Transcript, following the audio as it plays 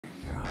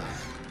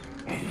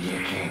and you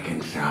can't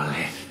control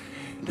it.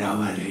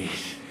 Nobody.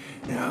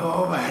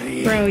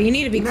 Bro, you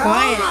need to be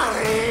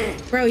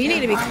quiet. Bro, you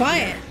need to be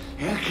quiet.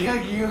 He'll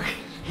kill you.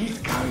 He's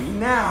coming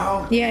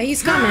now. Yeah,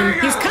 he's coming.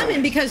 He's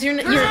coming because you're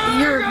being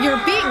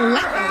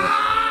loud.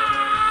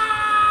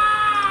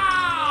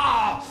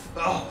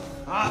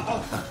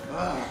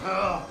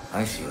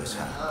 I see what's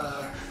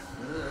happening.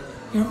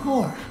 You're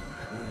bored.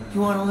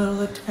 You want a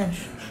little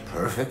attention.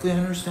 Perfectly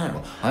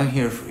understandable. I'm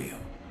here for you.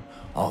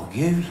 I'll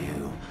give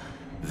you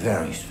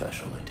very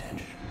special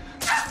attention.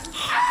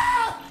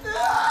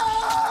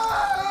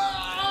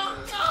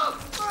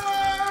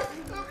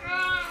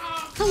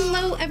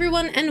 Hello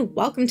everyone and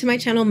welcome to my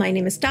channel. My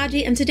name is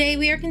Dodgy and today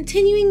we are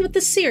continuing with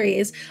the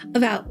series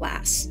of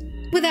Outlast.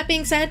 With that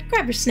being said,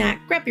 grab your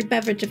snack, grab your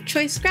beverage of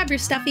choice, grab your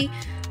stuffy,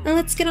 and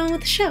let's get on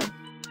with the show.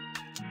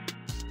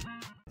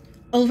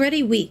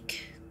 Already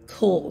weak,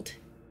 cold.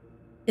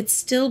 It's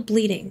still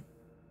bleeding,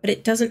 but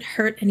it doesn't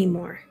hurt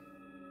anymore,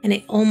 and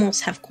I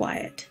almost have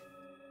quiet.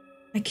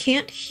 I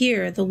can't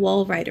hear the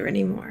wall rider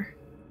anymore.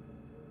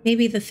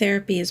 Maybe the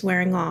therapy is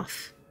wearing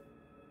off.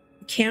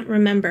 I can't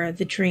remember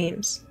the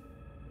dreams.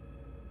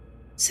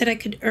 Said I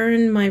could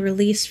earn my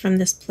release from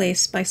this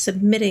place by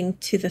submitting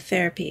to the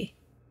therapy.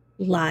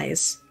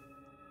 Lies.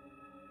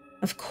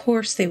 Of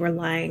course they were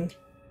lying.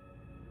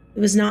 It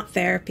was not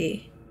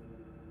therapy.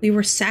 We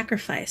were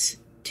sacrificed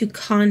to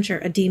conjure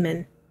a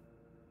demon.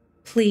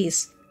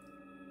 Please,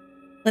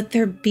 let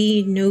there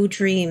be no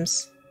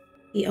dreams,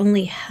 be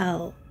only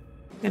hell.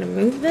 I'm gonna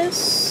move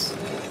this.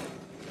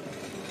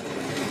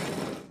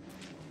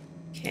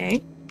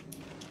 Okay.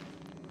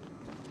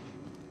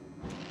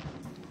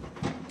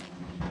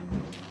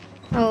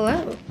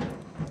 Hello.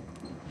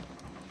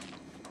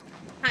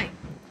 Hi.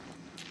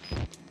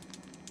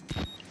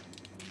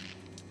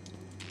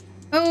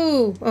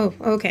 Oh,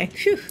 okay.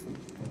 Phew.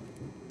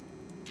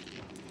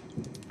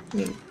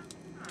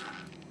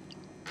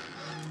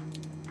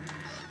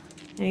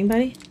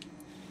 Anybody?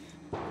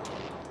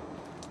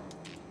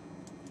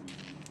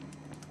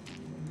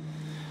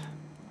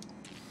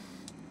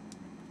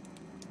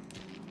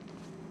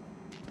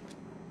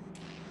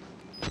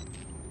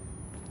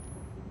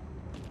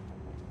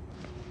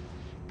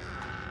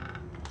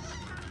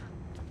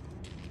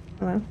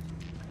 Hello?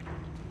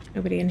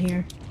 Nobody in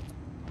here.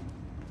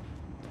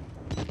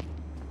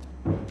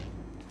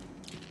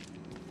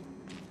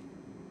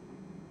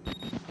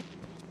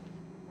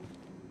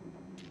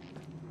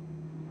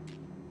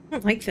 I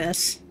don't like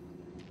this.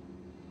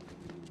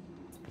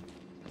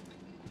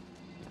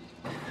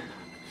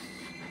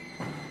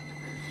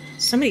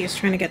 Somebody is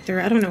trying to get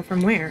through. I don't know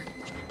from where.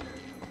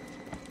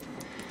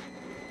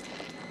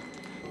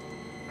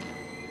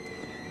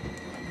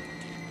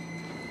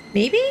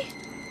 Maybe?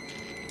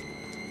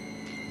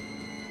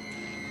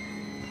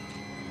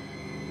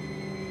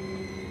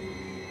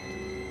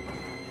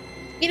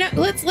 You know,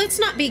 let's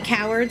not be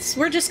cowards.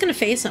 We're just gonna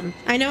face them.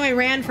 I know I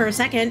ran for a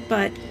second,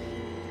 but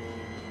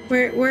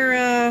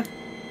we're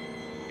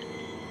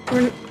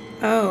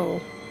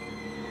oh.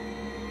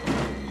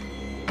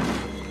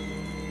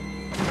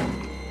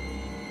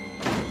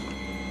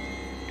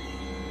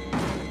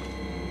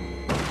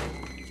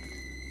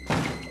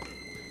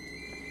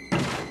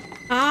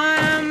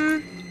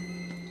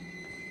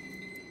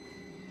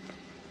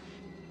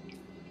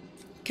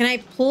 Can I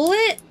pull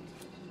it?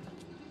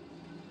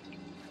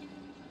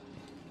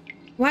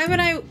 Why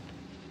would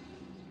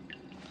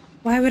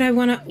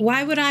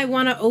I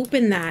want to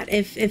open that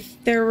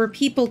if there were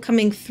people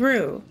coming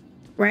through,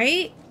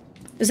 right?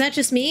 Is that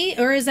just me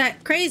or is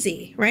that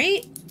crazy,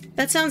 right?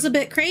 That sounds a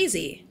bit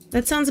crazy.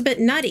 That sounds a bit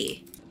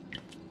nutty.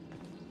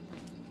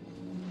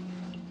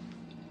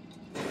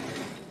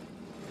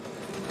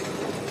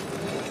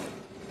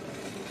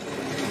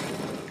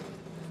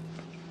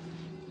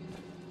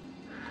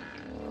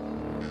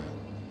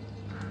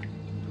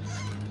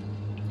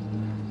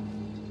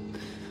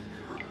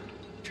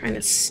 Trying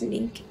to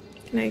sneak.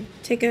 Can I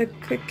take a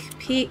quick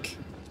peek?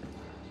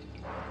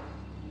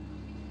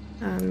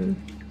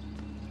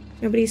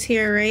 Nobody's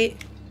here, right?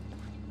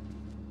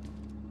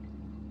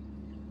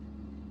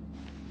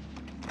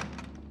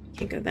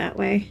 Can't go that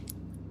way.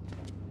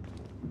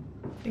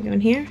 Can I go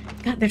in here?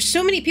 God, there's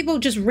so many people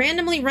just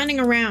randomly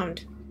running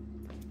around.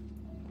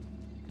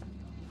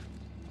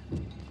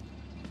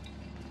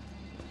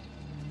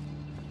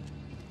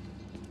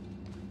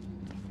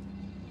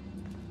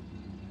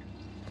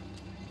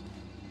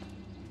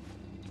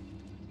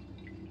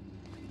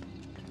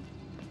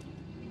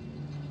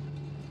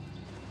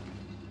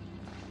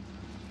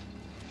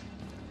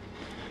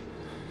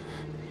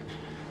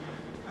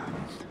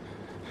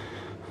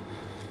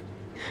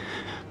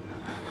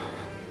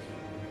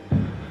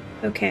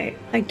 Okay,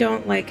 I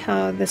don't like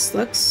how this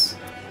looks.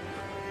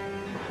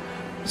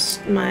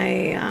 Just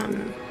my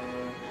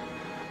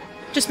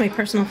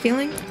personal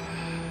feeling.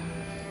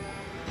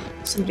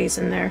 Somebody's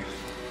in there.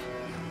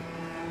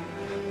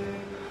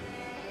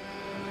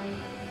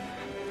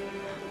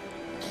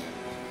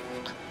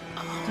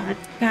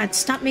 God,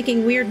 stop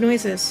making weird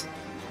noises.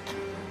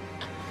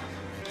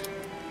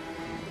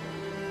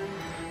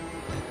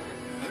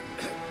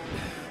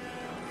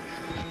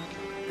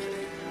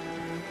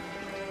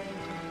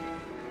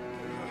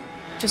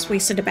 just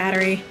wasted a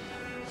battery.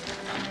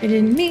 I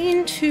didn't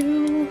mean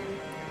to.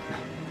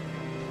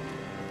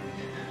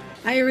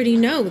 I already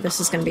know this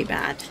is going to be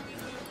bad.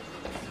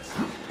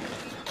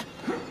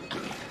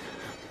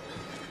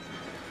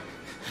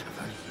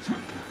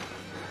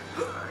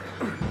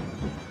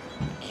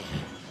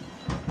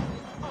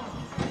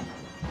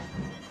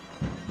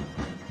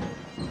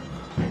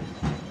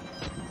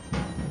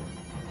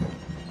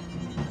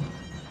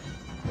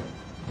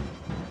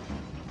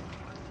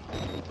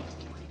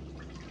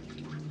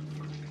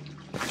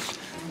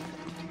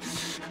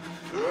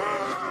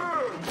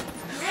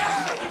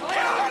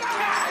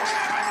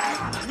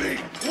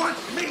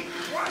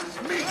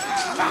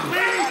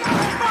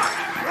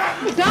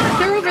 God,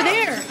 they're over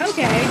there.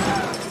 Okay.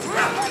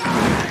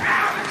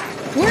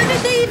 Where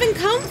did they even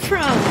come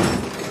from?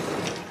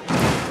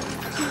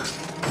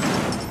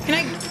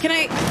 Can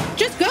I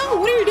just go?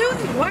 What are you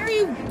doing? Why are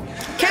you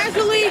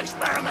casually?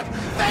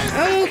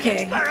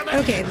 Okay.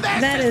 Okay.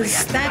 That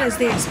is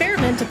the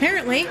experiment,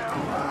 apparently.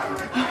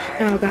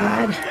 Oh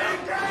God.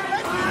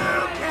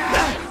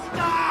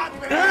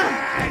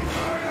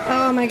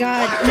 Oh my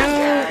God.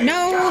 No,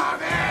 no.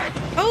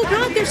 Oh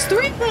God, there's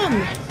 3 of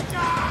them.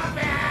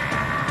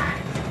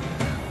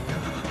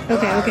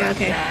 Okay, okay,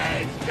 okay.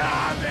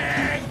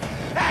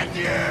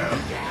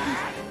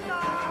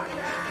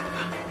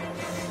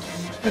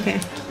 Okay,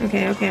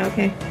 okay, okay,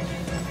 okay.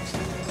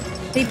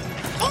 They...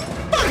 Oh,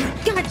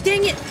 fuck! God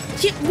dang it!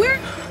 Shit, where?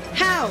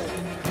 How?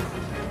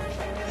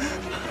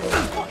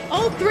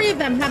 All 3 of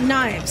them have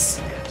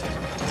knives.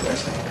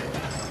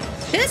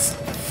 This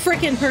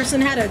frickin'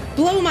 person had to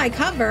blow my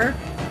cover.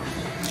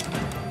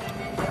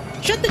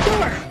 Shut the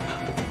door!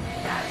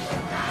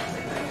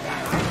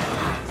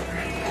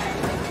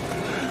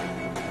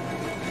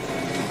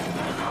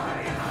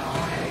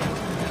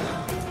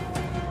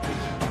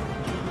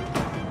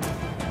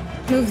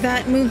 Move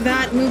that, move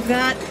that, move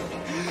that.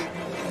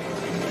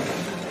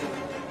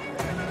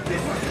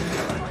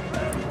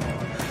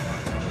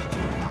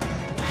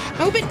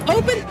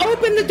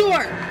 Open the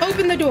door!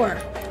 Open the door!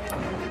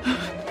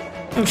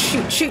 Oh,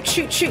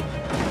 shoot.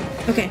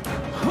 Okay.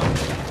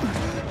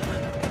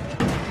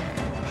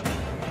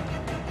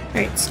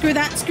 Alright, screw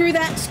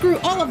that, screw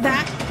all of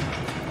that.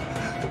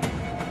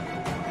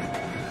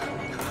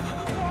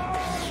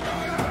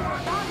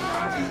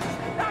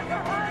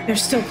 They're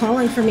still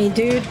calling for me,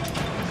 dude.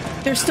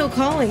 They're still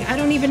calling. I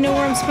don't even know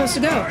where I'm supposed to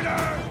go.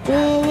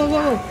 Whoa, whoa,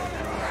 whoa.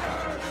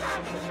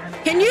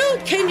 Can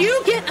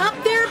you get up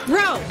there,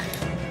 bro?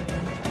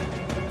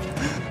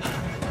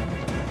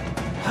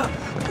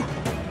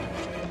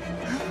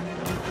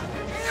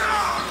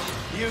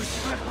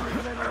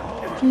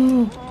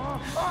 Ooh.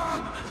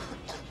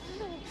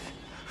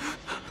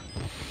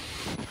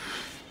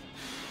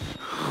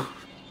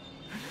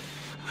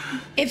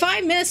 If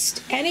I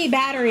missed any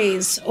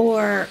batteries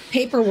or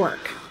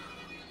paperwork,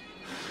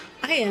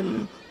 I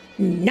am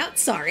not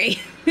sorry.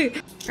 All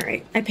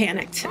right, I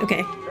panicked.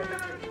 Okay.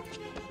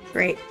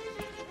 Great.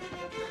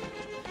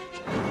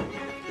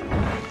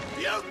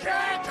 You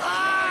can't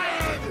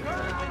hide!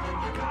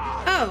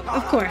 Oh,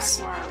 of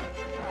course.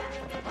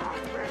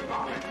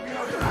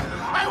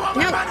 I want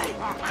my money!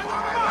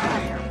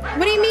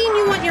 What do you mean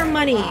you want your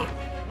money?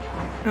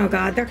 Oh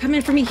God, they're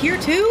coming for me here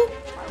too?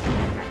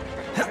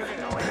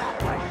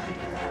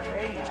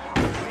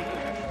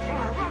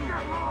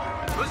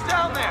 Who's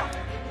down there?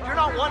 You're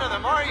not one of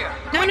them, are you?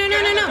 No.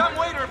 Dumb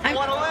waiter if you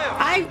want to live.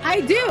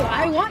 I do.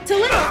 I want to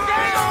live.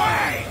 Get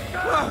away!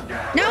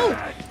 No.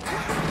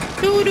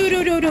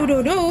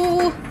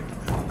 No.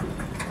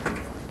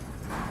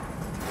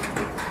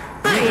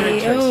 Hi.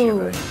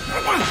 Oh.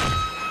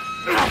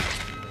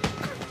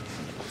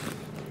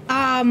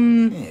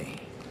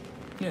 Hey,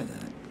 you're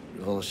that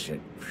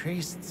bullshit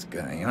priest's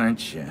guy,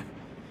 aren't you?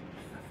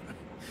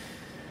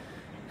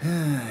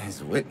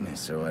 His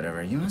witness or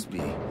whatever. You must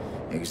be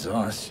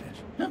exhausted.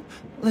 No,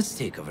 let's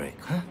take a break,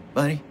 huh,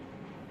 buddy?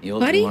 The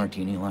old Buddy?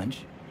 martini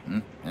lunch?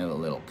 Have a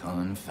little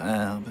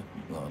confab,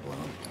 blah, blah.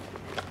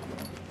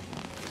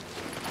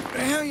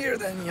 Heavier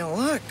than you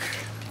look.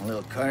 A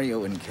little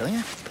cardio wouldn't kill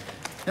you.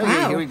 Okay,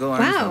 Wow. here we go,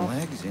 arms Wow. and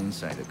legs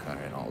inside the car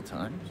at all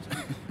times.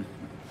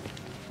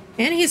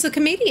 And he's a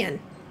comedian.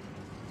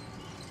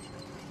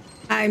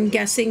 I'm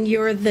guessing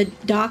you're the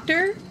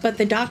doctor, but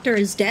the doctor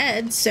is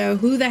dead, so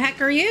who the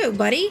heck are you,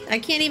 buddy? I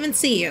can't even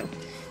see you.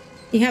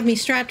 You have me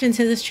strapped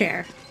into this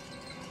chair.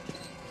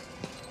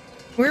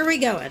 Where are we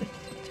going?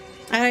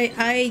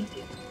 I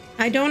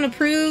don't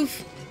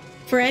approve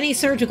for any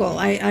surgical.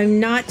 I'm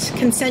not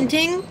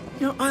consenting.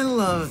 You know, I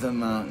love the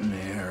mountain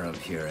air up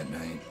here at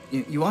night.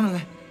 You want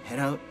to head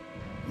out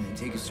and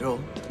take a stroll?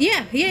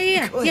 Yeah.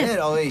 Go ahead,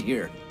 I'll wait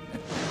here.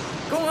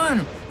 Go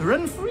on,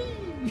 run free.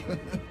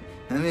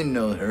 I'm in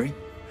no hurry.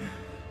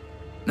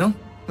 No?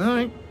 All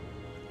right.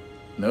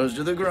 Nose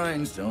to the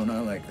grindstone,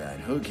 I like that.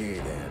 Okay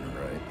then,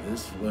 right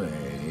this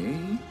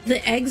way.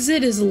 The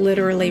exit is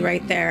literally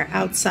right there,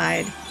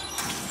 outside.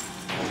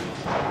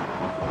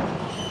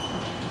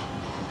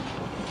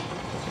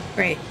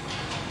 Great.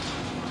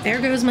 There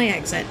goes my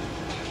exit.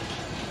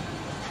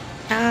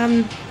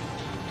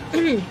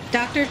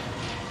 Doctor,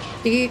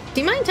 Do you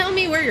mind telling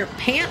me where your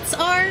pants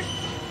are?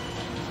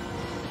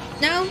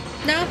 No?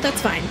 No?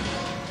 That's fine.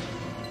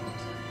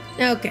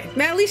 Okay.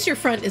 At least your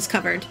front is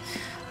covered.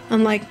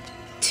 Unlike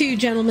two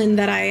gentlemen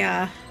that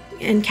I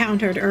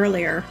encountered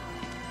earlier.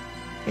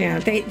 Yeah,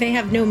 they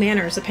have no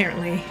manners,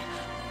 apparently.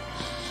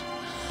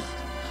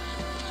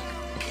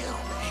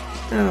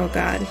 Oh,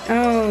 God.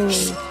 Oh.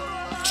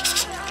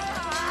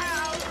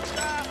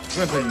 You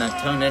weren't putting that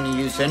tongue to any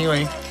use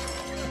anyway.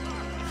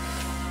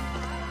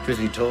 Truth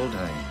be told,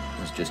 I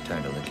was just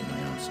tired of licking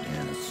my own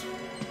stairs.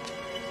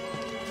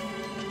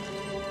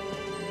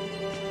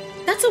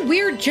 That's a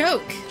weird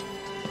joke.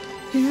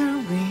 Here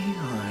we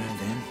are,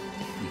 then.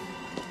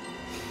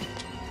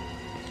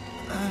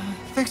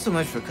 Thanks so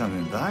much for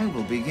coming by.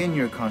 We'll begin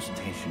your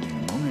consultation in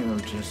a moment. We'll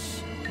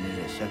just need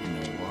a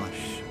second to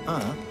wash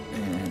up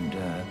and,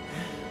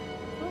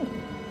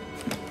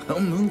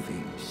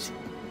 movies.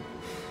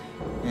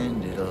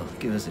 And it'll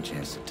give us a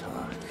chance to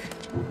talk.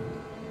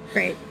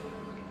 Great.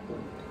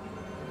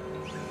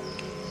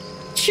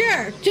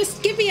 Sure,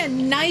 just give me a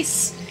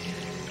nice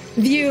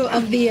view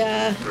of the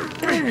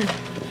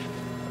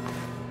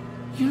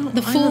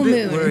the full I'm a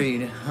bit moon.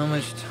 worried how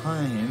much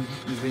time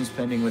you've been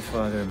spending with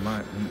Father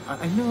Martin.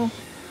 I know.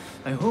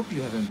 I hope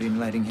you haven't been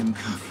letting him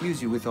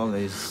confuse you with all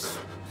his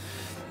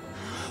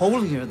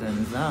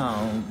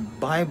holier-than-thou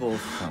Bible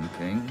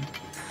thumping.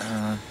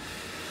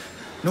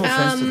 No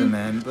offense to the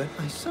man, but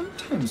I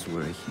sometimes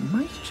worry he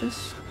might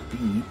just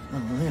be a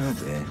little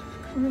bit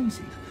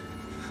crazy.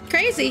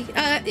 Crazy,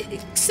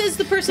 says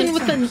the person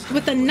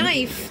with a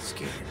knife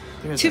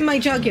to my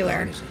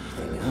jugular.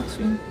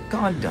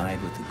 God died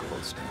with the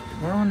gold standard.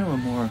 We're on to a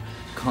more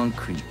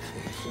concrete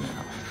faith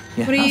now.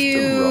 What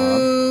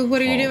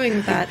are you doing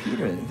with that?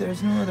 Peter,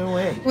 there's no other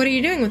way. What are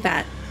you doing with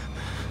that?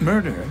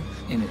 Murder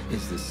in it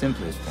is the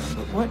simplest form,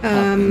 but what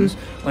happens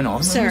when all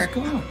money is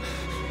gone?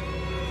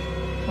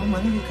 Well,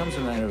 money becomes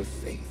a matter of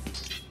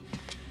faith.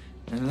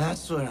 And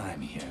that's what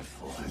I'm here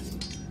for.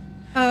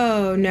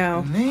 Oh,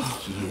 no.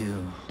 Make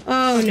you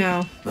Oh,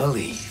 no.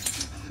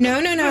 believe. No,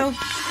 no, no.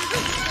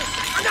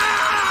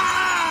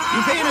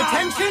 You paying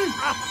attention?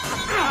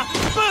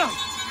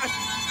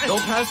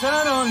 Don't pass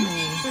out on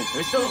me.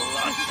 There's still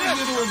lots for you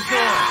to absorb.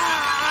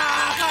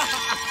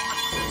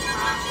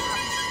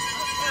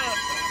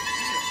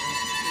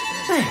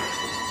 There.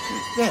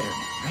 Better,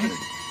 right?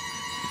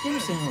 You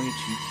understand how we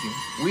achieved here?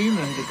 We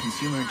made the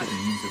consumer into the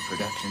means of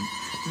production.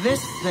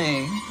 This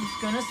thing is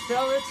gonna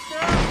sell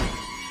itself.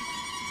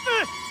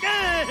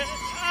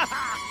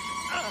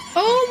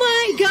 Oh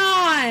my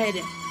god!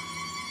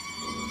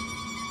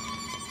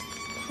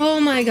 Oh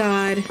my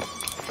god.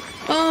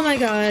 Oh my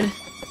god.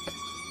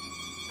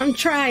 I'm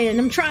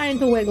trying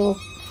to wiggle.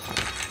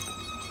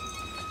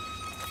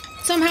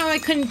 Somehow I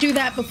couldn't do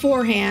that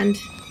beforehand.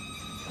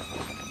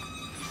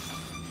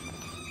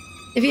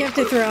 If you have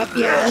to throw up,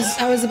 yeah,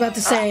 I was about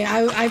to say,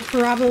 I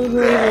probably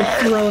would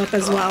throw up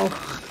as well.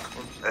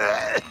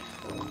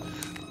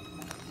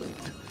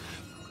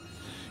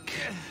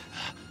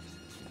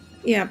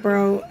 Yeah,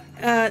 bro.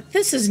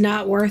 This is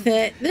not worth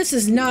it. This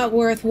is not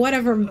worth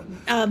whatever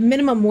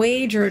minimum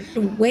wage or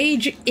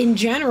wage in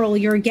general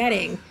you're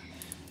getting.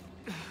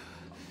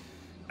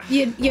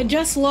 You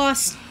just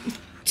lost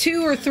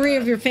 2 or 3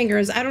 of your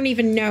fingers. I don't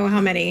even know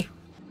how many.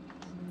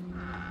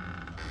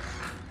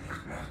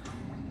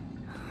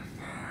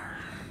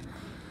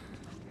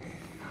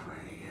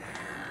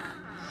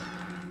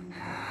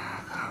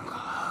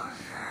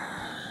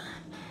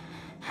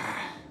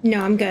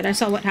 No, I'm good. I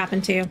saw what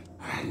happened to you.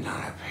 I'm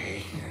not a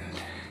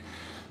patient.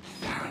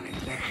 I'm an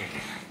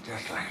executive,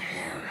 just like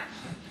him.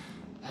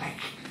 Like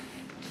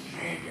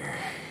Traeger.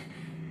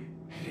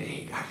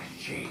 He got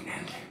the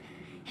treatment.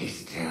 He's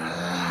still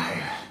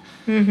alive.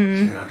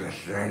 Mm-hmm. So the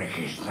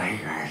Wernicke's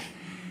nightmares.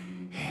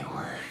 It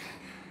worked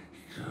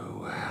too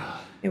well.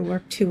 It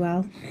worked too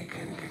well. They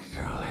couldn't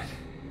control it.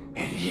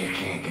 And you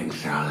can't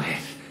control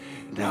it.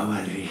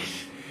 Nobody.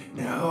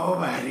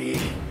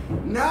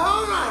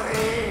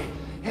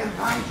 He'll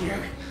find you.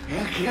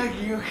 He'll kill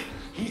you.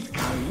 He's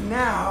coming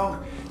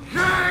now.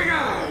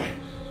 Trigger!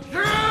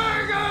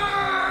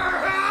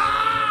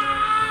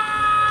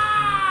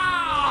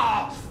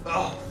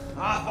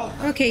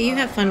 Okay, you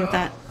have fun with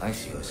that. I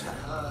see what's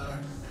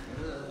happening.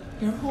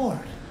 You're bored.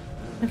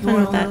 Have You fun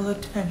want with a that. little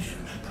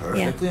attention.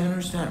 Perfectly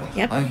understandable.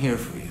 Yep. I'm here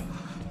for you.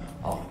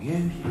 I'll give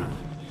you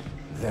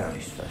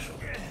very special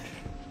attention.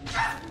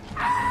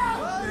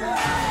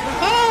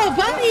 Oh,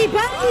 buddy,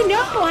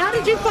 no! How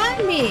did you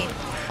find me?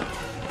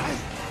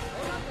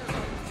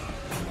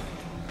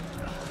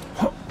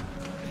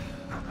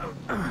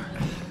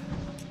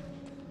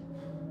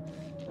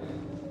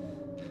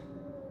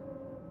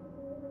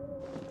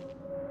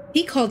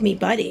 He called me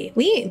buddy.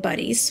 We ain't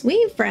buddies. We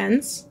ain't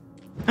friends.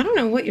 I don't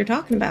know what you're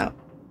talking about,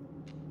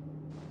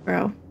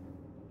 bro.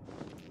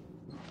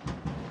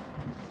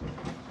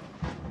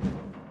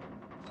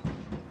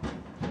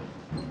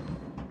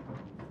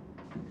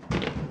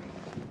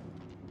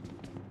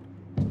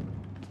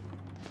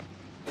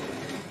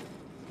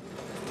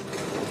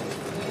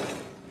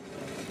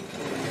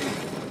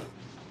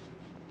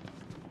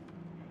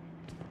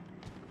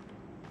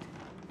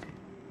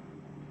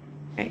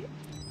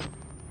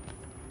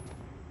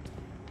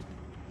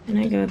 Can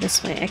I go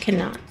this way? I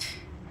cannot.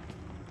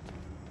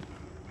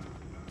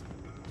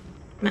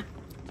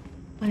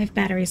 5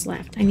 batteries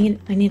left. I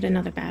need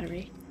another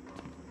battery.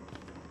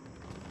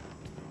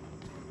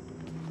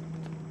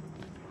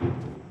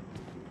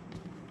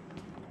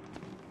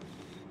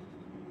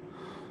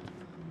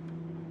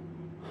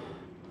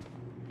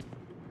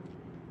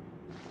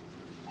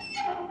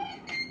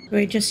 Do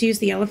I just use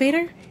the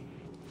elevator?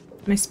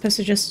 Am I supposed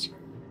to just...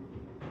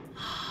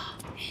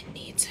 It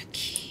needs a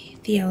key.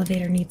 The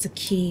elevator needs a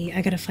key.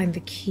 I gotta find the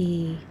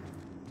key.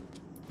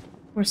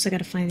 Of course I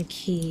gotta find the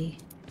key.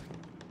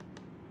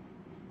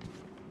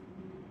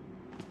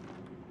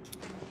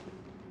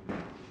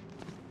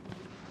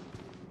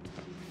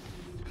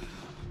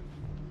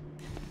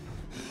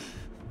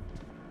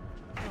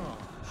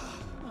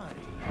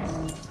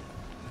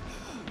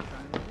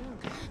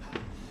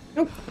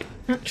 Nope.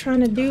 Not trying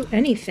to do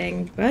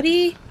anything,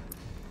 buddy.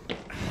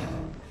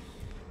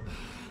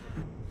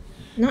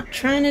 Not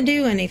trying to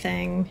do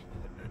anything.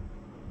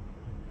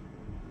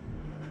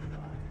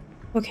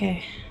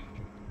 Okay.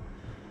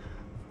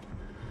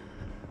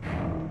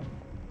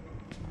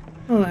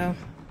 Hello.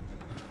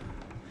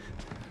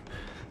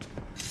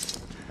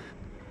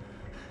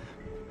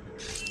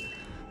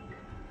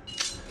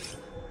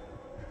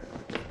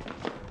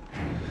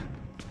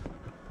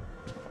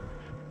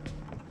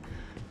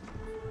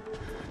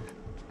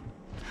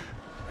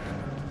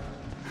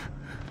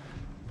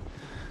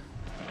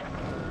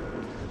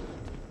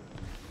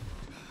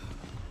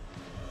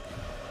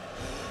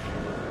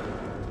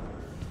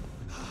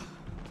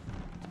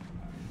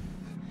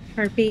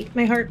 Heartbeat,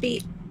 my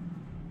heartbeat.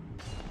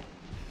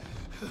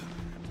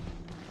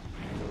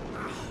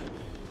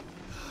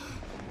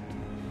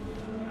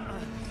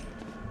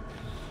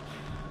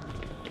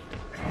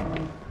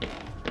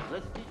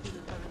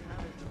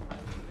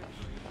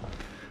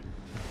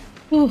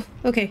 Oh,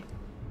 okay.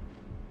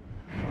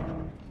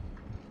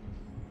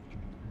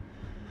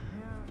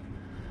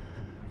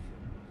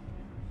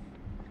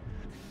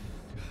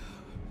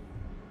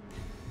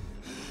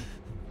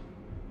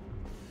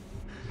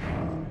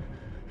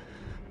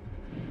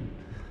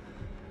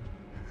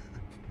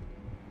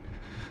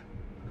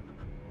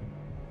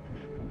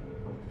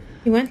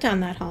 He went down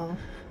that hall.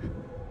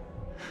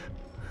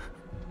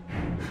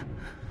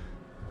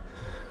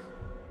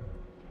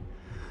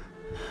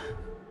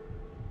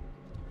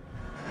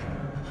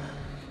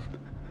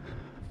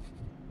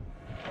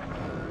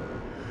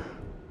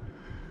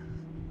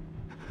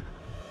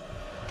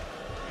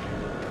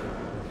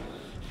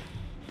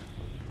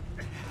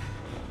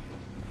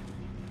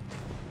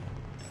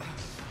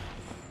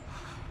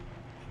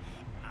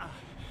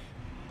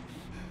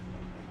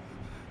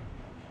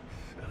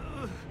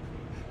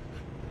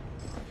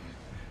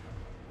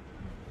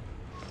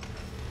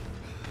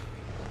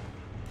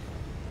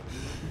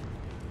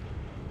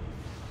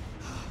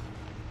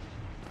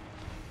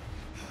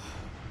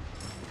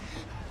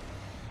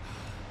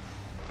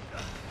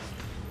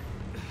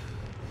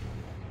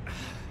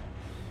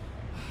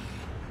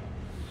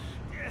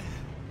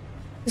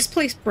 This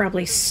place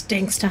probably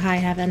stinks to high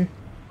heaven.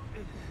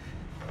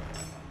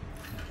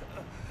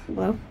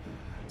 Hello?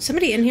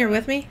 Somebody in here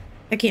with me?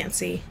 I can't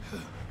see.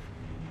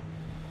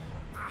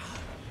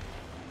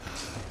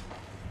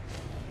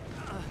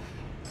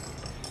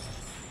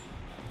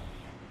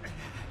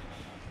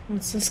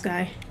 What's this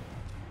guy?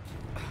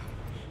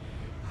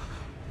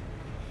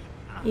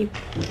 You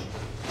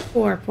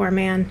poor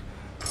man.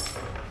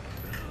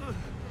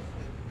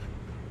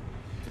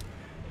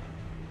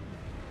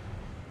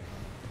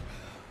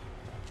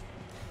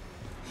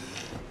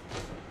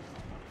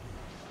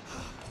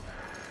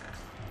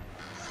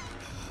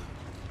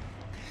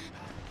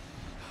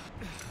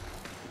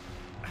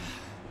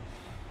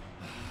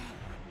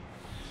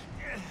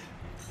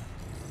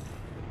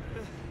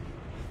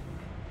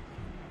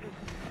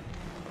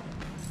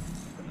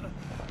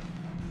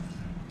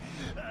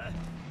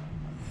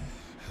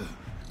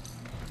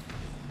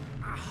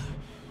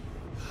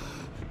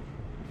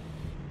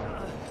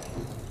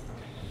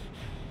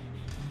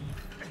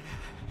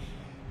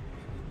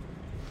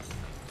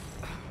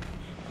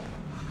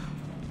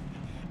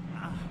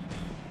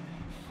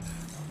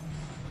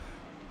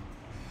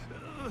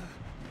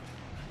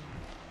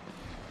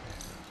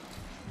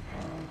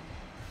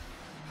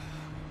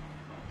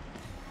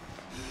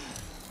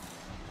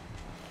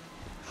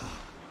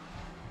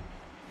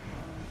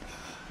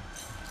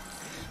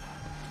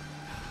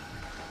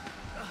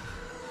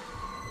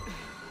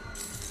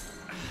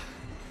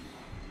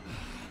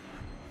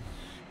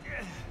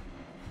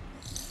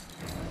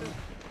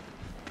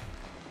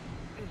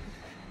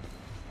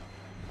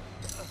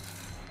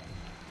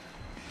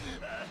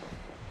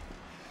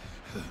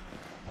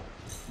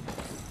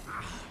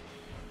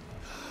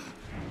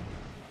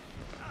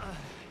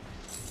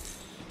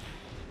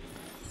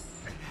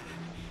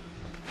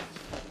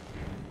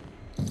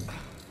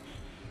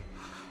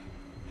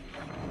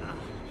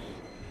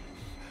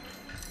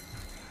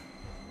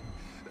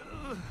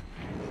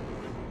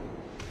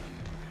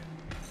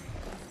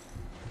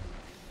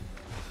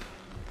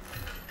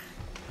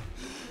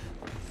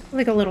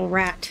 Like a little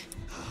rat.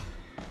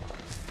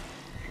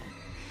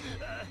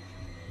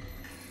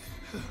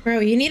 Bro,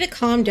 you need to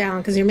calm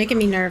down because you're making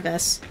me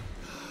nervous.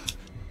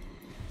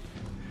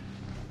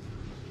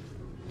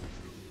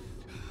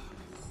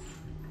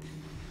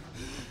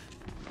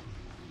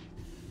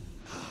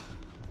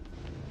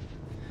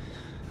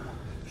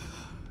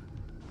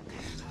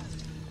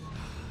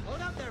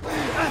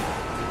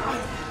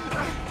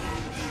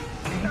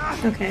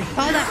 Okay,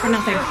 all that for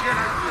nothing.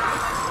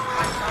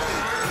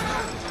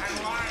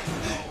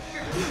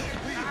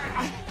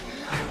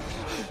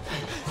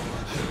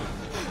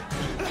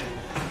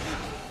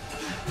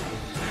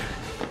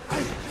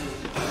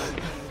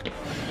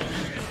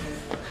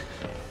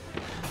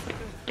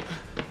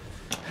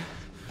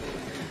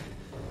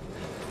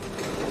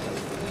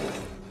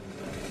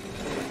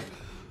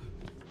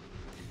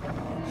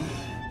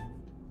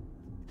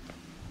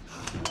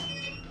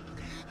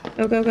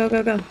 Go, go, go,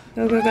 go, go.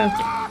 Go, go, go.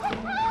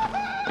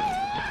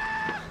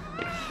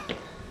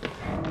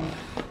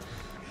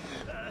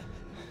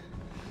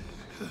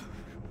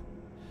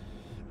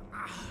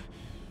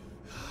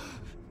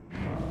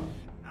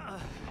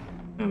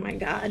 Oh my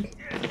god.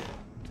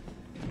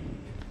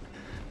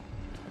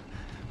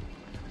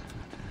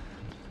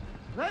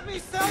 Let me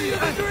sell you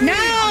the dream!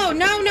 No!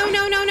 No, no,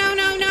 no, no, no,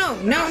 no,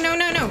 no! No, no,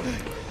 no, no!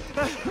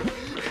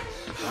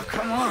 Oh,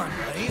 come on,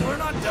 buddy. We're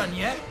not done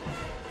yet.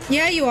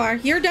 Yeah, you are.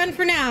 You're done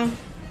for now.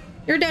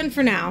 You're done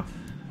for now.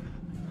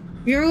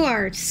 You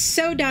are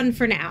so done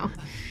for now.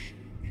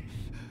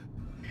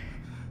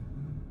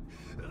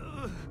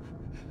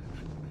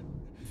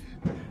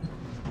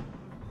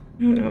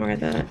 I don't know where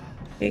that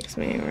takes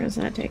me. Where does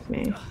that take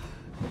me?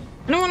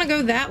 I don't want to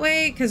go that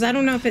way because I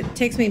don't know if it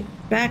takes me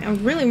back. I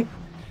really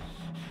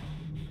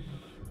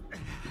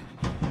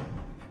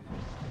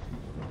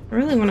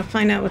want to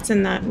find out what's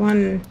in that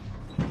one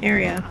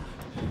area.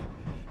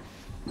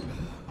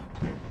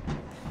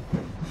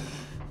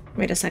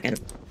 Wait a second.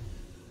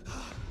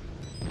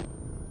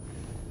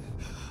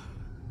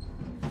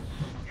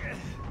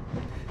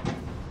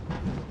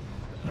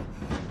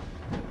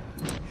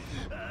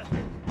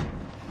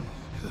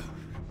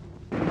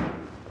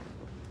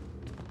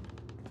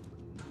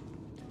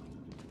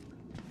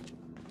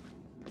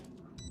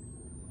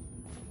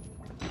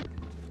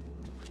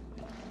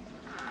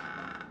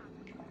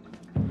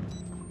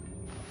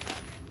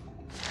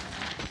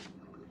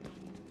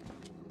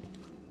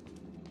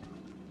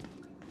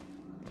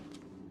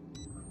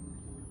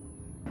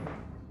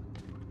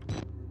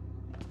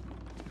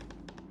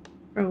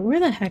 Bro, where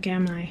the heck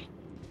am I?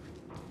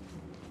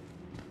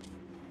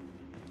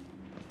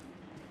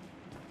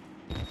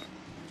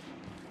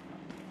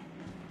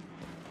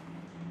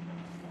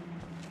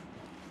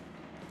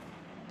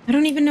 I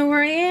don't even know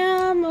where I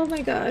am. Oh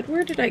my god,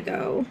 where did I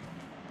go?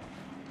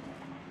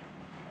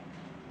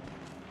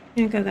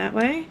 Can't go that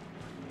way.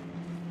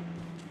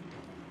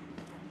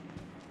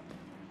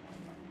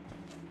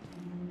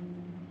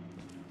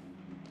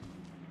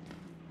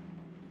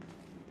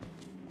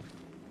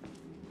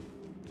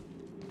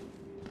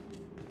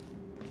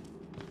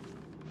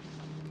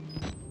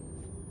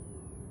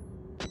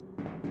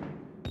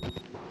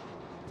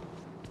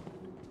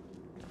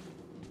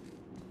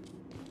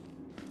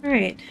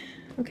 Alright,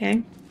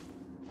 okay.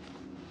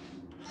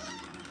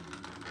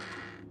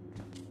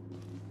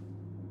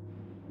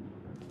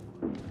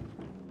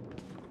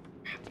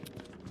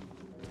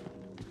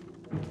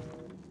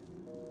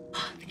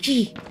 Oh, the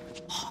key!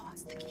 Oh,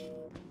 it's the key.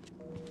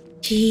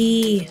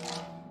 Key!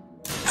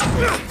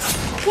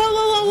 Whoa,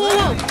 whoa, whoa,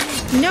 whoa,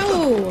 whoa!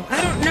 No!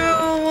 I don't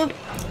know!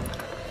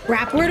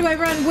 Crap, where do I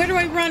run? Where do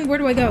I run? Where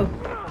do I go?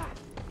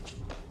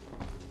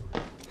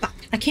 Fuck,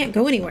 I can't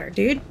go anywhere,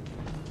 dude.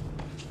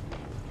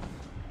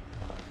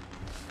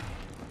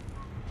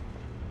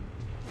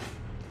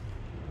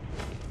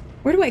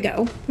 Where do I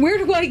go? Where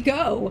do I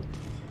go?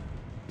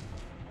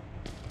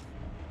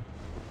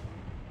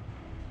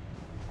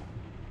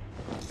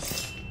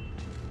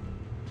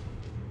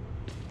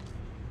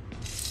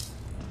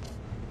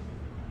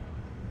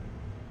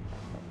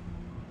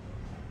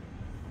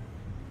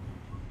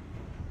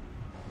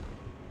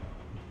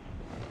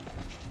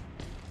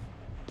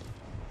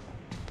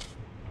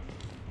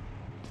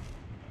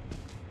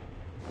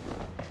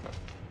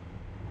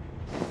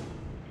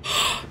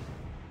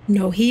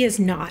 No, he is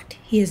not.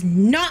 He is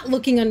not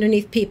looking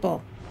underneath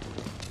people.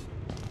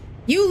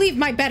 You leave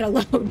my bed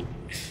alone.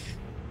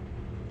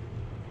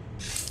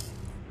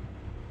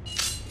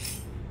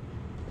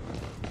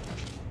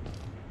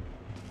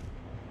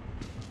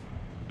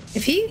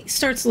 If he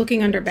starts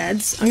looking under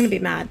beds, I'm gonna be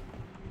mad.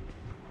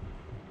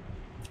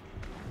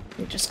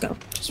 Just go.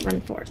 Just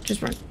run for it.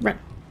 Just run. Run.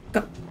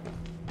 Go.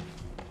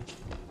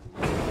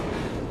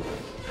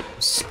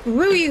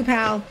 Screw you,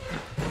 pal.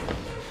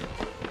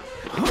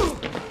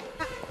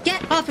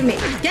 Get off of me!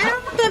 Get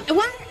off of me!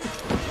 What?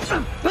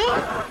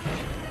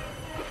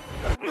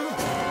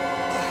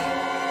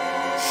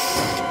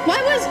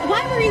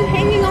 Why were you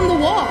hanging on the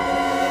wall?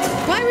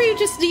 Why were you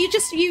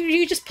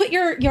just put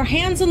your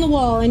hands on the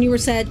wall and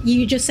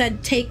you just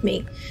said take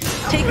me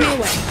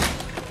away.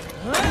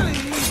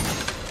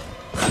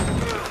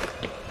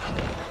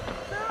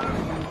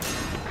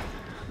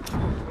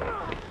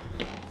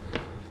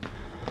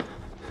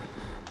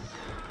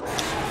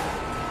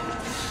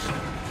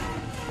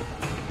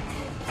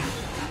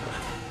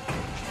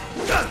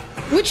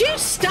 Would you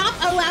stop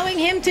allowing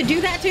him to do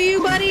that to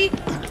you, buddy?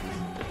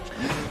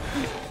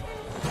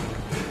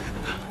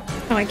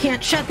 Oh, I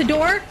can't shut the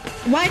door?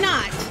 Why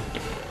not?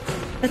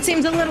 That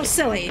seems a little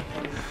silly.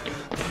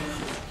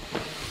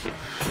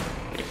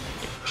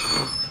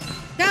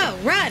 Go,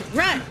 run,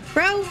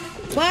 bro.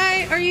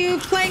 Why are you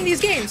playing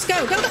these games?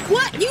 Go.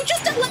 What? You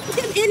just allowed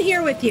him in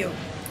here with you.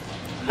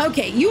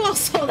 Okay, you all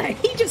saw that.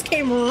 He just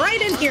came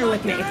right in here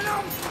with me.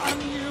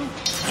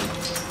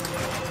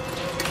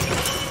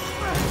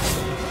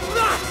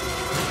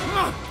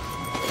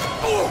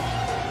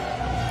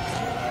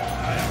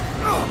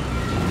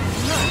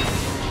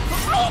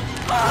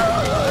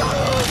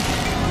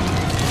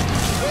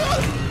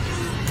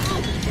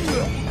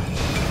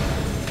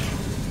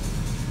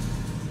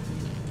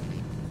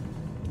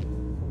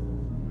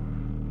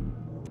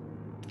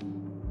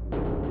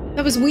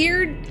 That was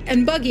weird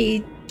and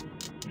buggy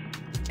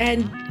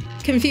and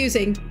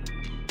confusing,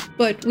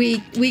 but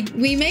we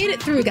made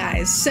it through,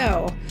 guys.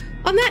 So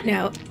on that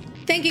note,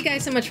 thank you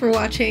guys so much for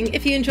watching.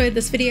 If you enjoyed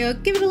this video,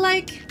 give it a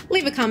like,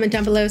 leave a comment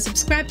down below,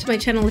 subscribe to my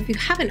channel if you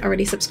haven't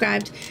already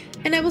subscribed,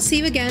 and I will see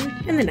you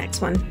again in the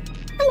next one.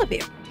 I love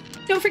you.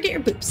 Don't forget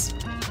your boops.